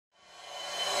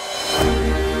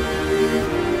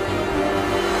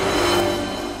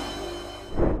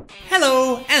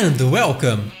And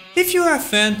welcome! If you are a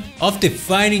fan of the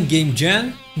fighting game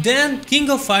genre, then King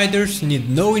of Fighters need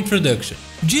no introduction.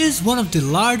 This is one of the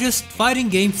largest fighting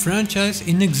game franchises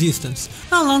in existence,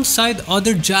 alongside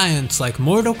other giants like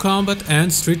Mortal Kombat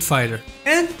and Street Fighter.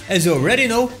 And as you already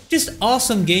know, this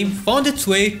awesome game found its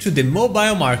way to the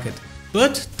mobile market.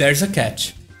 But there's a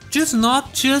catch. It's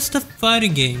not just a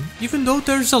fighting game, even though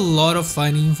there's a lot of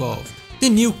fighting involved. The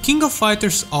new King of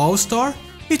Fighters ALLSTAR,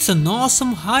 it's an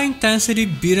awesome high-intensity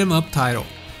beat-em-up title.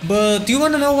 But do you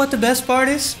wanna know what the best part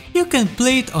is? You can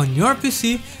play it on your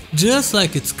PC just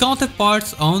like its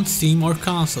counterparts on Steam or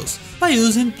consoles, by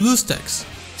using BlueStacks.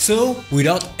 So,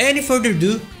 without any further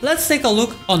ado, let's take a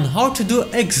look on how to do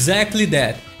exactly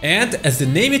that, and as the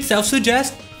name itself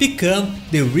suggests, become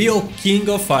the real King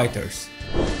of Fighters.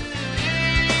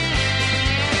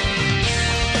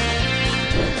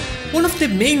 One of the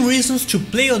main reasons to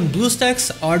play on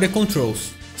BlueStacks are the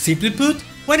controls. Simply put,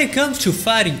 when it comes to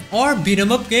fighting or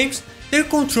beat-em-up games, their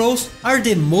controls are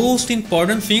the most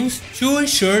important things to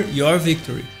ensure your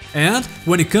victory. And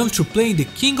when it comes to playing the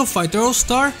King of Fighters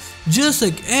ALLSTAR, just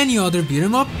like any other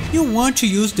beat-em-up, you want to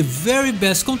use the very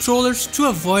best controllers to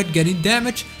avoid getting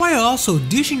damaged, while also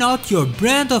dishing out your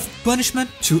brand of punishment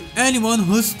to anyone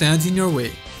who stands in your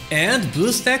way. And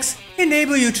BlueStacks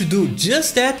enable you to do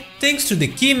just that thanks to the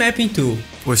key mapping tool.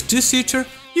 With this feature,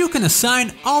 you can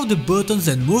assign all the buttons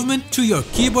and movement to your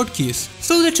keyboard keys,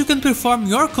 so that you can perform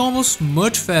your combos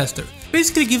much faster,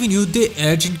 basically giving you the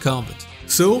edge in combat.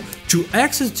 So, to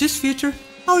access this feature,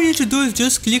 all you need to do is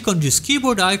just click on this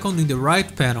keyboard icon in the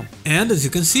right panel. And as you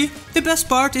can see, the best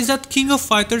part is that King of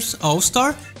Fighters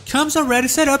ALLSTAR comes already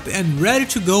set up and ready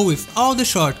to go with all the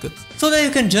shortcuts, so that you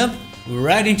can jump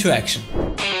right into action.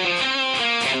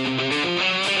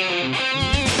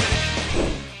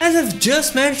 As I've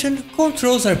just mentioned,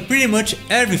 controls are pretty much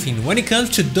everything when it comes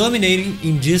to dominating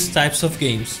in these types of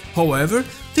games. However,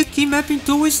 the key mapping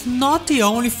tool is not the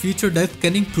only feature that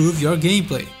can improve your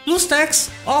gameplay.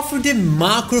 BlueStacks offer the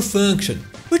macro function,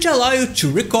 which allows you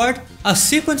to record a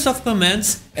sequence of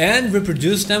commands and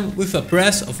reproduce them with a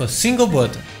press of a single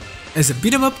button. As a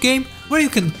beat-em-up game where you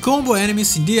can combo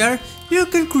enemies in the air, you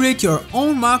can create your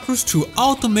own macros to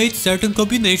automate certain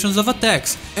combinations of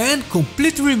attacks and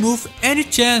completely remove any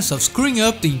chance of screwing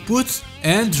up the inputs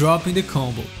and dropping the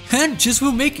combo. And this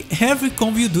will make every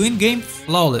combo you do in game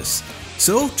flawless.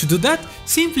 So to do that,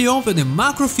 simply open the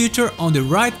macro feature on the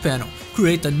right panel,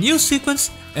 create a new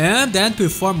sequence and then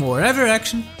perform whatever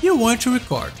action you want to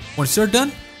record. Once you're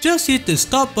done, just hit the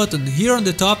stop button here on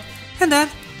the top and then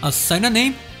assign a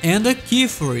name and a key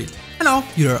for it. And now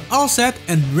you're all set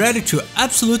and ready to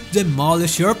absolutely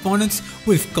demolish your opponents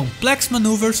with complex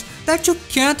maneuvers that you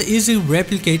can't easily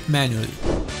replicate manually.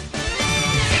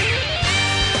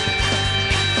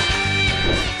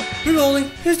 Rerolling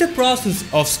is the process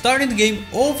of starting the game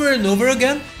over and over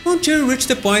again until you reach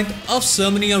the point of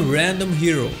summoning a random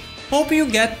hero, hoping you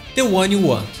get the one you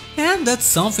want. And that's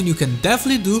something you can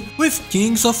definitely do with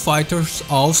Kings of Fighters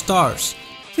ALLSTARs,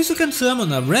 since you can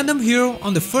summon a random hero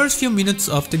on the first few minutes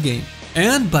of the game.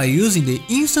 And by using the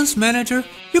Instance Manager,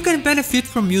 you can benefit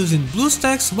from using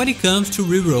BlueStacks when it comes to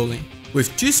rerolling.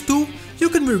 With this tool, you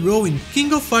can reroll in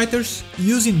King of Fighters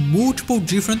using multiple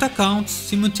different accounts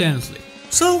simultaneously.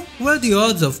 So, while the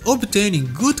odds of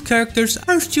obtaining good characters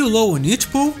are still low on each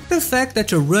pool, the fact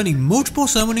that you're running multiple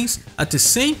summonings at the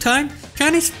same time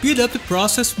can speed up the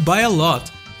process by a lot.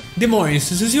 The more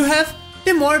instances you have,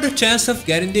 the more the chance of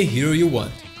getting the hero you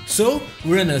want. So,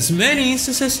 run as many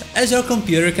instances as your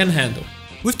computer can handle.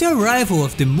 With the arrival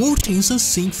of the multi-instance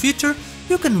sync feature,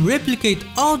 you can replicate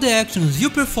all the actions you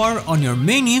perform on your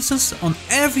main instance on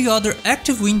every other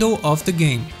active window of the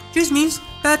game. This means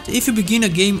that if you begin a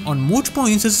game on multiple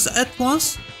instances at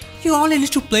once, you only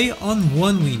need to play on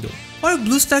one window, while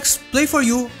BlueStacks play for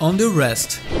you on the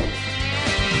rest.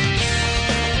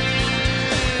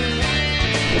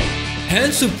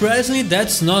 And surprisingly,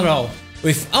 that's not all.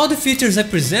 With all the features I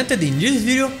presented in this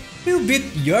video, you'll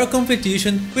beat your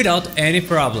competition without any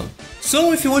problem.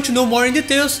 So if you want to know more in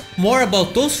details, more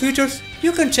about those features,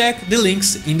 you can check the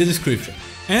links in the description.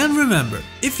 And remember,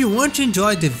 if you want to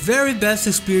enjoy the very best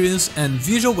experience and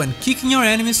visual when kicking your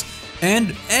enemies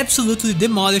and absolutely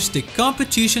demolish the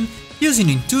competition using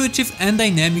intuitive and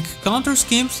dynamic counter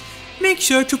schemes, make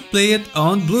sure to play it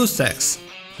on BlueStacks.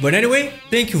 But anyway,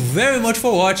 thank you very much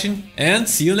for watching and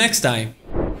see you next time.